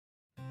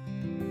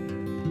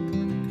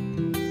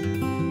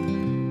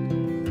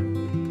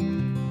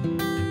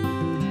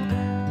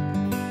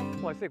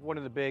I think one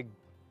of the big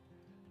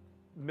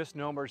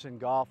misnomers in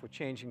golf with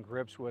changing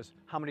grips was,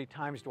 how many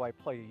times do I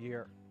play a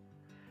year?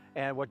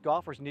 And what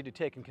golfers need to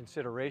take in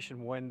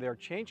consideration when they're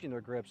changing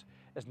their grips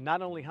is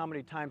not only how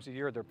many times a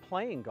year they're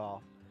playing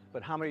golf,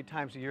 but how many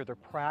times a year they're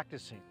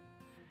practicing.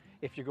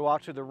 If you go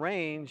out to the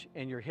range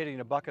and you're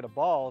hitting a bucket of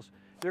balls,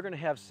 you're going to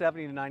have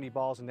 70 to 90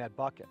 balls in that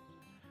bucket.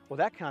 Well,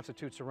 that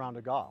constitutes a round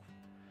of golf.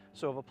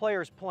 So if a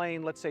player is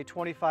playing, let's say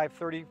 25,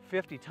 30,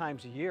 50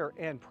 times a year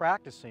and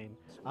practicing,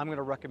 I'm going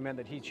to recommend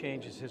that he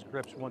changes his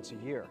grips once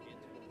a year.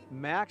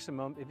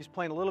 Maximum, if he's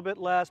playing a little bit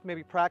less,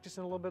 maybe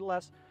practicing a little bit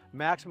less,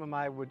 maximum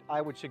I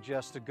would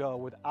suggest to go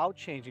without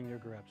changing your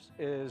grips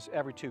is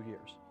every 2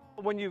 years.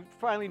 When you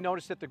finally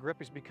notice that the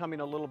grip is becoming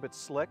a little bit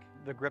slick,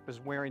 the grip is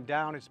wearing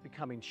down, it's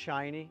becoming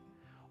shiny,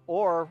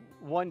 or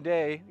one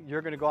day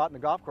you're going to go out in the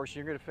golf course and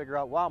you're going to figure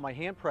out, wow, my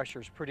hand pressure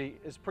is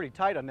pretty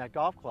tight on that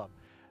golf club.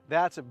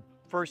 That's a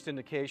first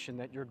indication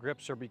that your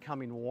grips are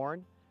becoming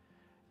worn,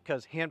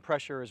 because hand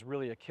pressure is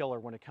really a killer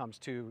when it comes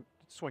to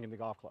swinging the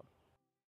golf club.